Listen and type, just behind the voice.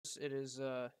It is.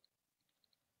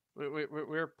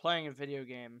 We're playing a video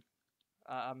game.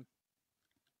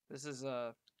 This is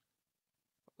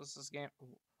game.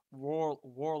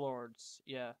 Warlords.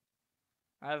 Yeah.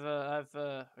 I have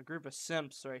a group of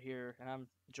simps right here, and I'm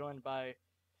joined by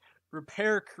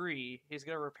Repair Cree. He's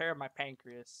gonna repair my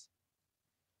pancreas.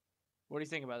 What do you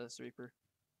think about this, Reaper?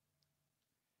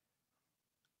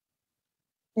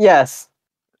 Yes.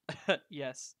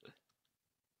 Yes.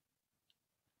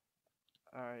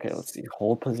 All right. Okay, let's see.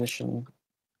 Hold position.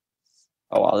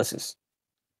 Oh wow, this is.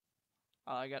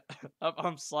 I got.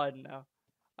 I'm sliding now.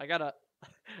 I gotta.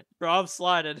 Bro, I'm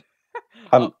sliding.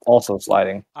 I'm also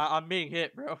sliding. I'm being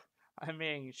hit, bro. I'm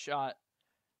being shot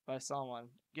by someone.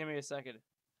 Give me a second.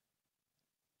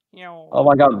 You know, Oh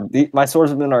my god, my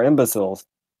swordsmen are imbeciles.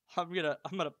 I'm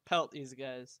gonna pelt these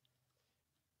guys.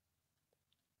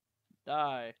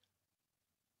 Die.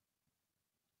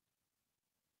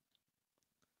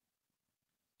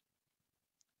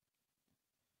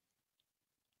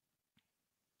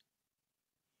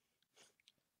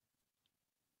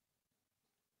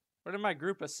 Where did my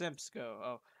group of simps go?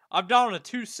 Oh, I'm down to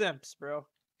 2 simps, bro.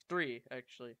 3,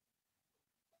 actually.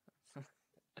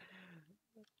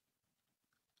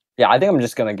 Yeah, I think I'm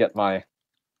just gonna get my I'm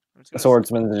just gonna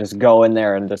swordsmen to just go in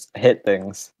there and just hit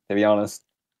things, to be honest.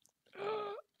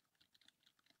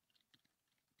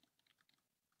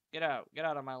 Get out. Get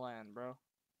out of my land, bro.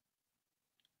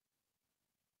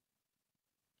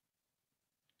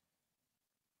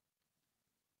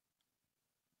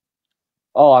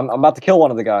 Oh, I'm about to kill one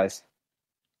of the guys.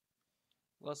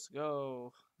 Let's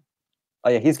go. Oh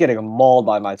yeah, he's getting mauled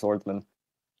by my swordsman.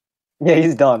 Yeah,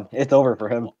 he's done. It's over for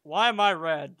him. Why am I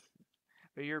red?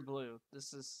 But you're blue.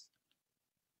 This is...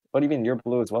 What do you mean? You're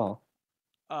blue as well.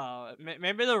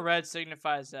 Maybe the red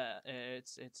signifies that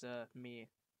it's me.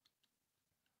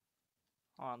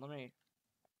 Hold on, let me...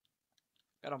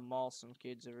 Gotta maul some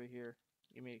kids over here.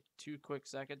 Give me 2 quick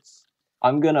seconds.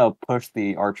 I'm gonna push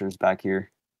the archers back here.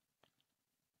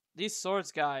 These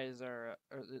swords guys are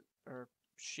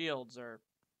shields are...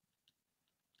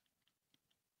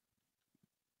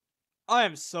 I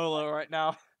am solo right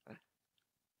now.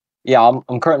 Yeah,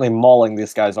 I'm currently mauling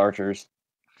this guy's archers.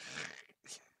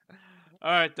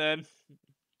 Alright then.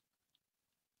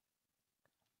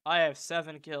 I have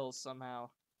 7 kills somehow.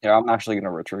 Yeah, I'm actually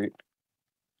gonna retreat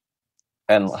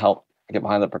and help get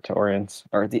behind the Praetorians.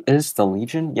 Or is the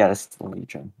Legion? Yeah, it's the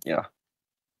Legion. Yeah.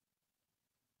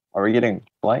 Are we getting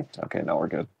flanked? Okay, no, we're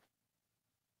good.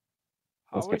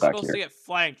 How Let's are we get back supposed here. to get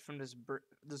flanked from this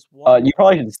one? You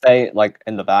probably should stay like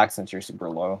in the back since you're super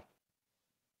low.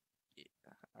 Yeah,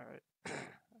 alright. I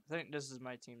think this is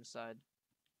my team's side.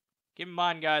 Keep in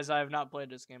mind, guys, I have not played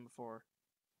this game before.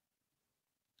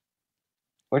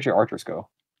 Where'd your archers go?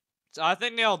 So I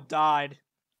think they all died.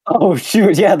 Oh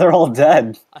shoot! Yeah, they're all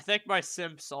dead. I think my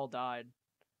simps all died.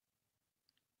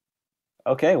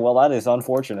 Okay, well that is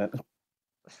unfortunate.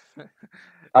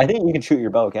 I think you can shoot your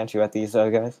bow, can't you, at these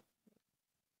guys?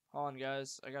 Hold on,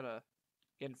 guys. I gotta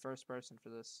get in first person for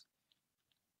this.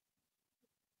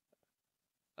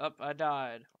 Up, I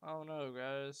died. Oh no,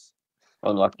 guys.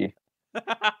 Unlucky.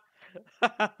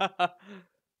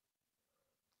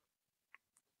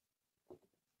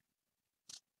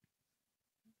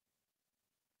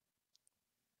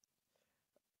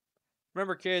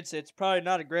 Remember, kids, it's probably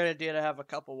not a great idea to have a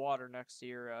cup of water next to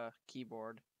your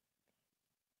keyboard.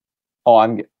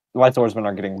 Oh, my swordsmen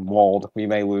are getting mauled. We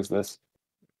may lose this.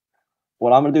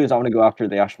 What I'm gonna do is I'm gonna go after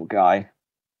the actual guy.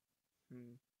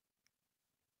 Hmm.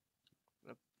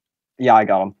 Yeah, I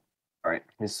got him. All right,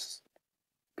 his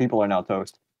people are now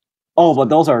toast. Oh, but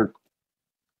those are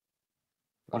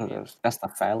what are those? That's the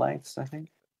phalanx, I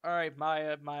think. All right, my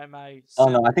Oh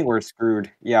simp, no, I think we're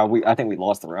screwed. Yeah, I think we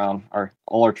lost the round.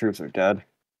 All our troops are dead.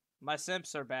 my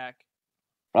simps are back.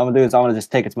 What I'm gonna do is I'm gonna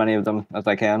just take as many of them as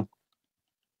I can.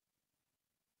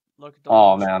 Look at the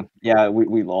Oh leech. man, yeah,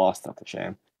 we lost. That's a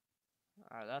shame.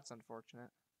 All right, that's unfortunate.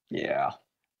 Yeah.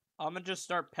 I'm gonna just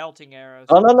start pelting arrows.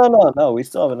 Oh no! We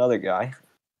still have another guy.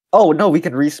 Oh no, we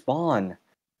can respawn.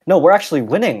 No, we're actually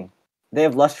winning. They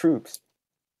have less troops.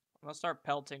 I'm gonna start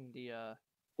pelting the.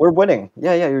 We're winning.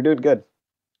 Yeah, you're doing good.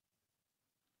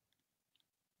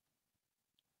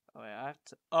 Oh yeah, I have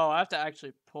to. Oh, I have to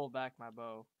actually pull back my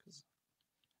bow because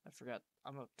I forgot.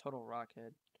 I'm a total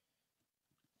rockhead.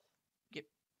 Get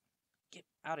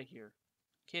out of here,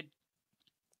 kid.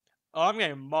 Oh, I'm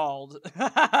getting mauled.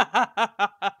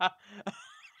 I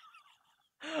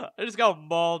just got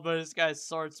mauled by this guy's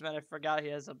swordsman. I forgot he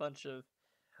has a bunch of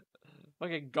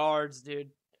fucking guards,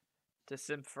 dude, to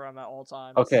simp from at all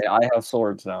times. Okay, I have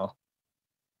swords now.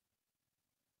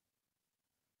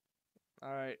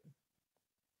 All right.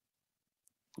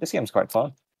 This game's quite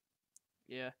fun.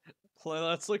 Yeah.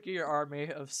 Let's look at your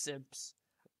army of simps.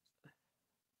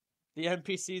 The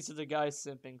NPCs are the guys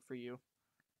simping for you.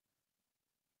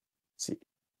 Let's see.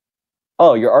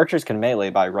 Oh, your archers can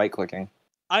melee by right-clicking.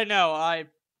 I know, I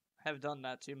have done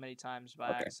that too many times by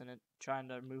Okay. accident, trying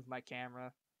to move my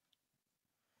camera.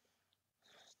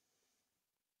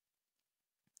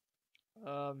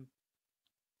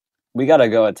 We gotta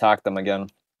go attack them again.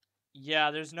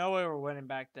 Yeah, there's no way we're winning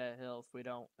back that hill if we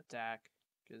don't attack,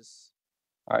 because...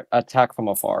 Alright, attack from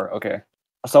afar. Okay.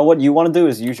 So what you want to do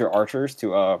is use your archers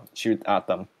to shoot at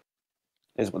them,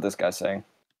 is what this guy's saying.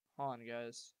 Hold on,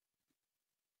 guys.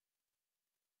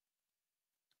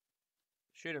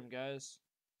 Shoot him, guys.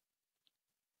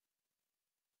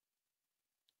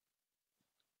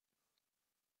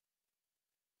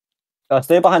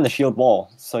 Stay behind the shield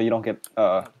wall so you don't get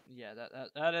Yeah,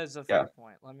 that is a yeah. fair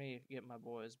point. Let me get my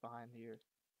boys behind here.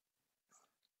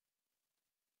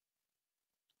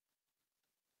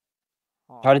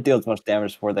 Try to deal as much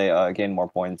damage before they gain more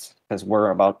points, because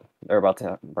they're about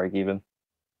to break even.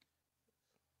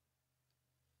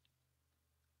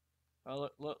 Oh,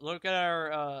 look at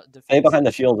our Stay defense. behind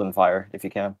the shield and fire if you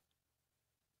can.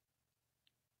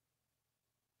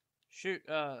 Shoot,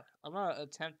 I'm gonna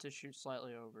attempt to shoot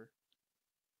slightly over.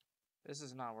 This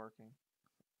is not working.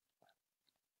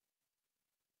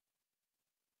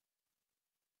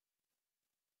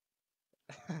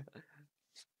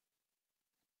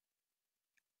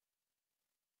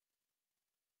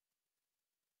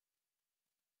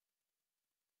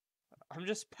 I'm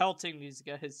just pelting these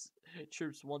guys,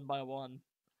 troops one by one.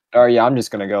 Or yeah, I'm just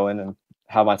gonna go in and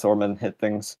have my swordmen hit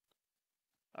things.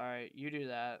 Alright, you do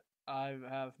that. I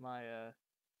have my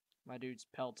dudes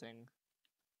pelting.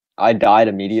 I died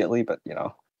immediately, but you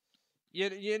know.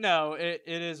 You know, it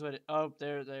is what oh,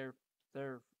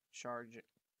 they're charging.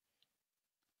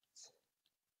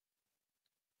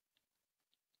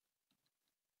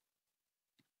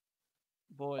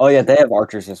 Boys. Oh yeah, they have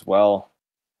archers as well.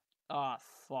 Ah,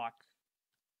 fuck.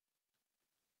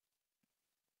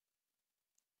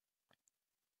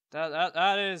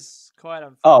 That is quite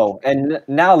unfortunate. Oh, and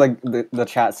now the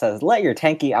chat says, let your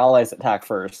tanky allies attack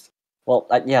first. Well,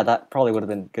 yeah, that probably would have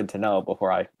been good to know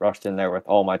before I rushed in there with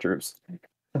all my troops.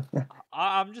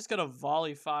 I'm just gonna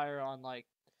volley fire on like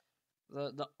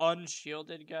the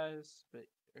unshielded guys, but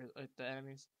like the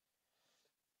enemies.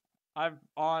 I'm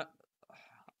on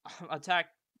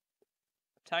attacking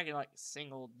like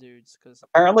single dudes because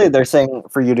Apparently, they're saying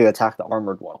for you to attack the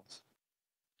armored ones.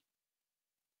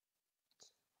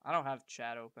 I don't have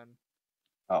chat open.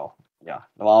 Oh, yeah.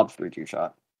 Well, I'll just read you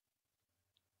shot.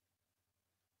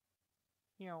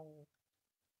 You know.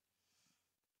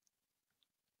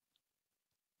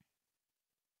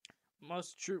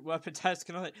 Most troop weapon types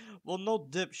can only. Well, no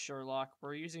dip, Sherlock.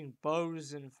 We're using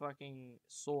bows and fucking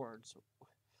swords.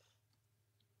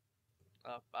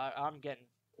 I'm getting.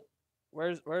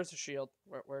 Where's the shield?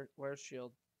 Where's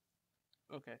shield?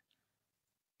 Okay,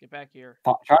 get back here.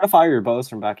 Try to fire your bows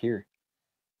from back here.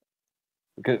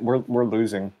 Because we're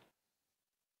losing.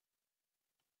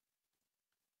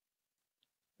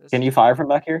 Can you fire from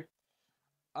back here?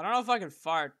 I don't know if I can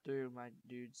fire through my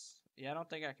dudes. Yeah, I don't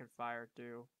think I can fire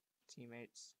through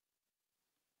teammates.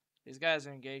 These guys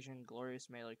are engaged in glorious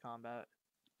melee combat.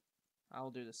 I will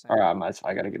do the same. Alright,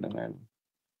 I gotta get in there.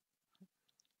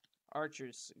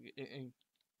 Archers.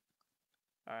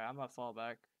 Alright, I'm gonna fall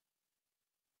back.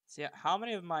 See, how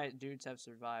many of my dudes have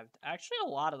survived? Actually, a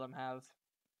lot of them have.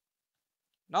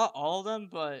 Not all of them,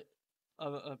 but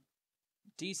a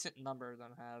decent number of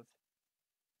them have.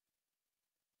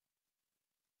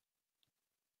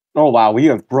 Oh wow, we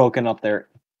have broken up there.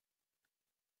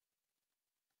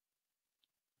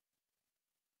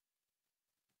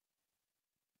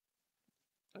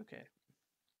 Okay.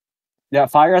 Yeah,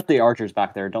 fire at the archers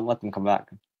back there. Don't let them come back.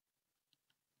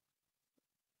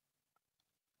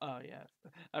 Oh, yeah.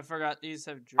 I forgot these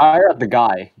have Fire at the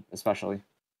guy, especially.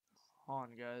 Hold on,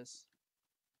 guys.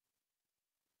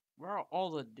 Where are all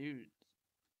the dudes?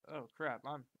 Oh, crap.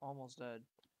 I'm almost dead.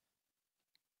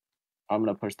 I'm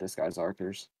gonna push this guy's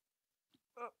archers.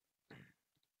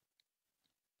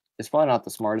 It's probably not the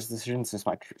smartest decision since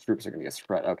my troops are gonna get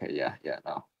spread. Okay, yeah,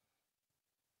 no.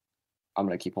 I'm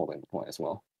gonna keep holding the point as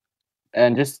well.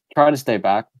 And just try to stay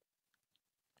back.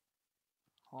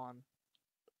 Hold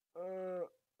on.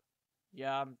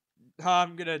 Yeah,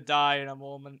 I'm gonna die in a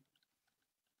moment.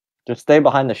 Just stay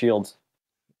behind the shields.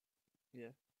 Yeah.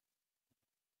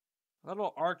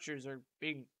 Little archers are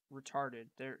being retarded.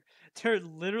 They're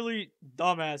literally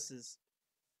dumbasses.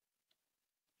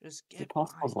 Just Is it get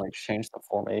possible behind. to like change the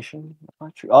formation?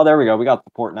 Oh, there we go. We got the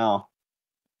port now.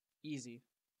 Easy.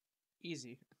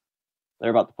 Easy. They're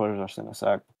about to push us in a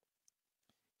sec.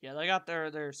 Yeah, they got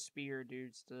their spear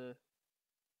dudes, the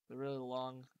really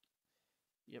long.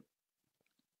 Yep.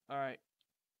 All right.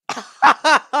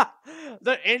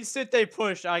 The instant they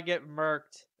push, I get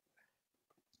murked.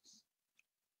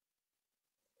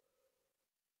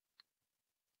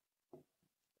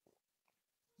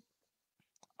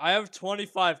 I have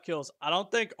 25 kills. I don't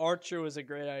think Archer was a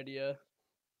great idea.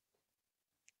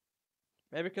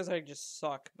 Maybe because I just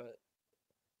suck, but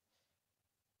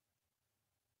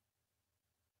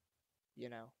you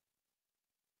know.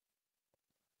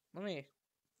 Let me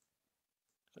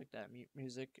click that mute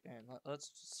music and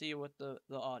let's see what the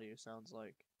audio sounds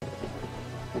like.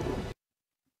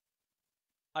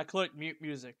 I clicked mute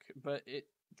music, but it.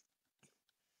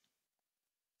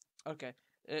 Okay.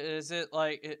 Is it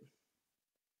like it?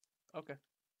 Okay.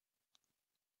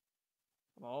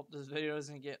 Well, this video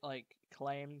doesn't get like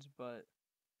claimed, but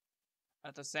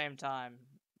at the same time,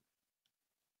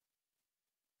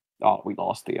 Oh, we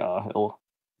lost the hill.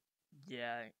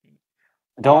 yeah.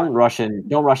 Don't rush in.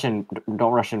 Don't rush in.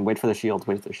 Don't rush in. Wait for the shields.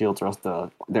 Wait for the shields, or else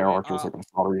their Wait, archers are going to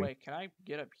slaughter you. wait, can I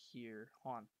get up here?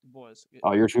 Hold on, boys.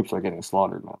 Oh, your troops are getting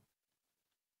slaughtered, man.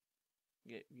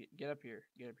 Get up here.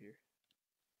 Get up here.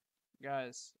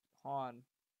 Guys, hold on.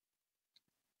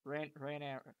 Rain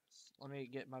arrows. Let me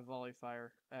get my volley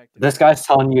fire activated. This guy's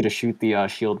telling you to shoot the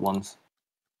shield ones.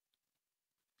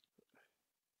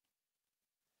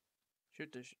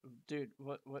 Shoot the dude.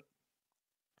 What?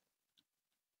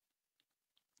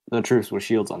 The troops with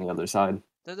shields on the other side.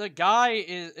 The guy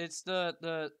is. It's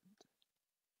the.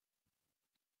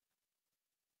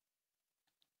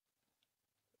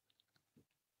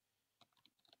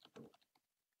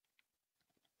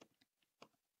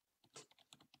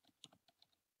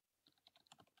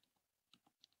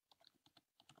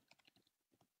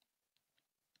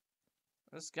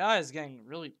 This guy is getting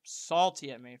really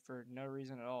salty at me for no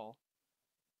reason at all.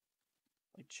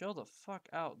 Like, chill the fuck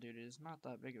out, dude. It is not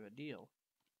that big of a deal.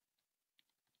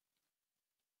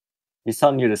 He's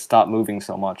telling you to stop moving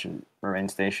so much and remain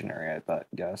stationary, I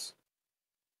guess.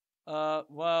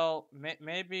 Well,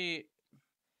 maybe.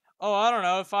 Oh, I don't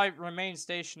know. If I remain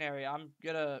stationary, I'm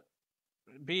gonna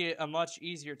be a much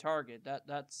easier target.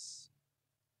 That's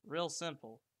real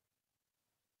simple.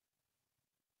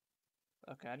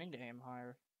 Okay, I need to aim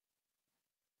higher.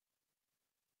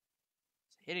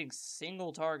 Hitting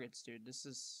single targets, dude. This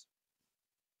is.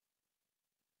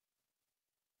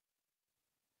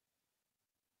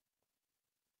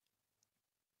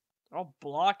 They're all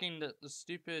blocking the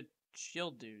stupid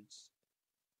shield dudes.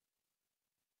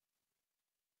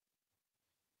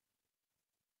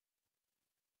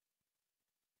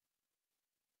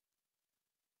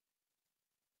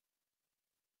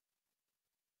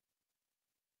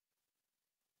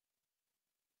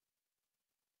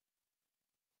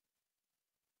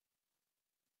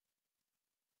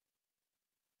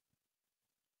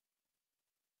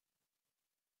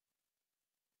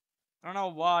 I don't know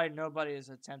why nobody has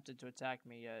attempted to attack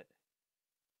me yet.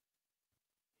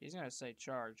 He's gonna say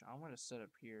charge. I'm gonna sit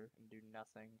up here and do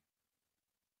nothing.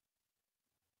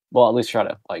 Well, at least try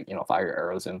to fire your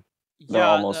arrows in. They're Yeah,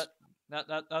 almost.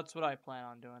 that's what I plan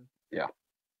on doing. Yeah.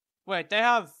 Wait, they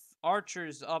have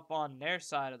archers up on their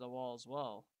side of the wall as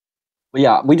well. But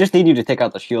yeah, we just need you to take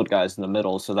out the shield guys in the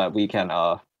middle so that we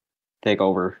can take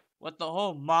over. What the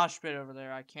whole mosh pit over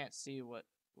there? I can't see where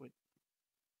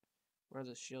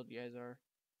the shield guys are.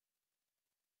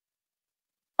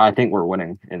 I think we're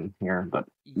winning in here, but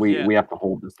Yeah, we have to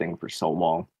hold this thing for so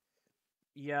long.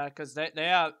 yeah, because they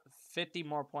have 50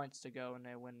 more points to go and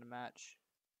they win the match.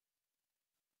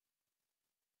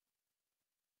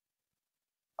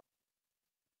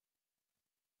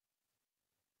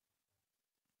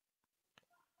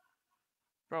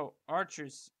 Bro,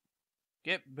 archers,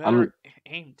 get better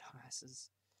aim classes.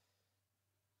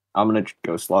 I'm gonna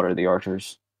go slaughter the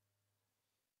archers.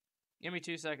 Give me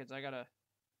 2 seconds. I'm gonna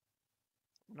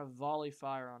volley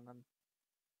fire on them.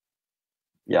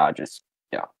 Yeah,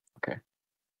 okay.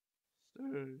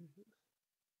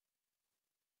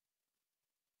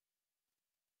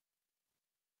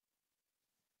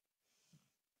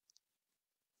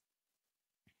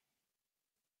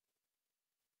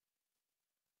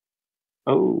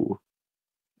 Oh.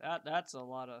 That's a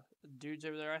lot of dudes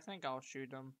over there. I think I'll shoot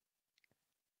them.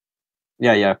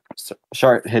 Yeah.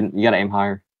 Sharp hidden. You gotta aim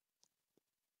higher.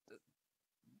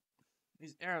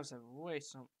 These arrows have way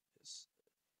so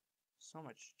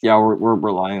much. Yeah, we're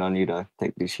relying on you to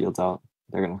take these shields out.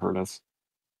 They're gonna hurt us.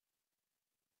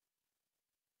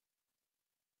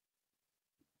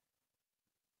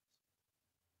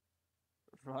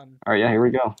 Run. All right, yeah, here we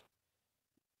go.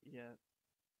 Yeah.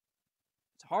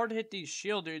 It's hard to hit these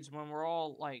shield dudes when we're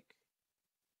all like.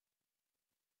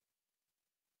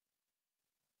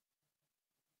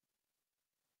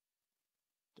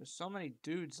 There's so many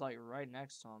dudes like right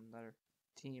next to them that are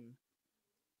team.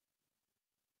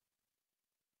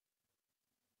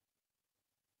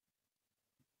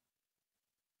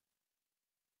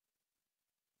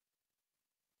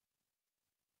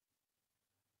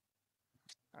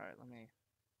 All right, let me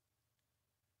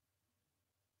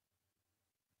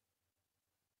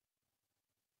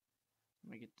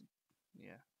get the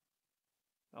yeah.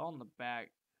 All in the back.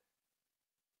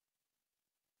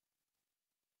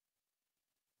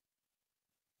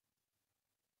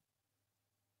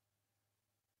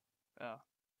 Oh.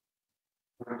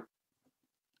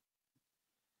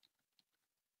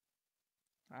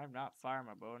 I'm not firing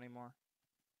my bow anymore.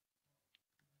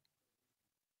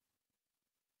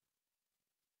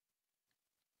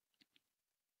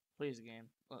 Please, game.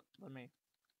 Let me.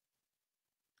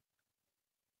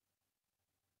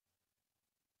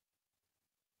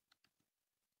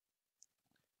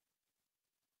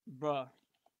 Bruh.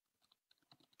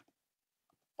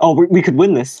 Oh, we could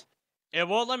win this. It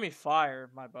won't let me fire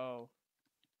my bow.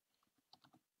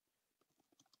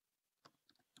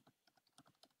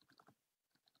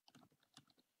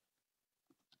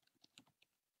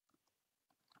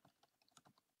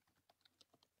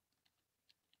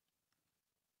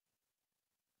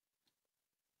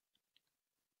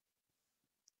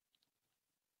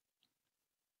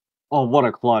 Oh, what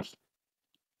a clutch.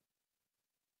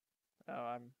 Oh,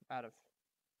 I'm out of.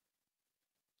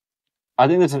 I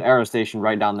think there's an arrow station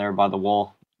right down there by the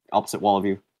wall, opposite wall of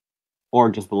you.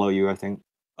 Or just below you, I think.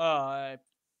 Oh,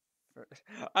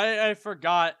 I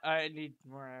forgot. I need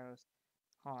more arrows.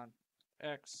 Hold on.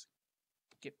 X.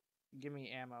 Give me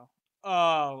ammo.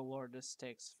 Oh, Lord, this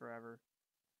takes forever.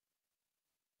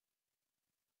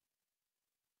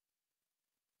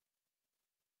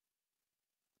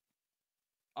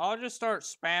 I'll just start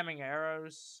spamming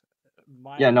arrows.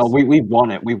 Yeah, no, we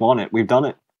won it. We won it. We've done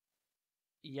it.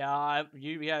 Yeah,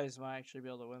 you guys might actually be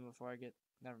able to win before I get.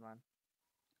 Never mind.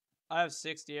 I have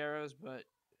 60 arrows, but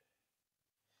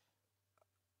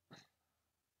I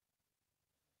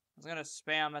was gonna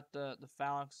spam at the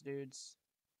phalanx dudes.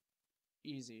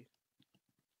 Easy.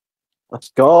 Let's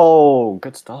go.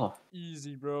 Good stuff.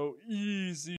 Easy, bro. Easy.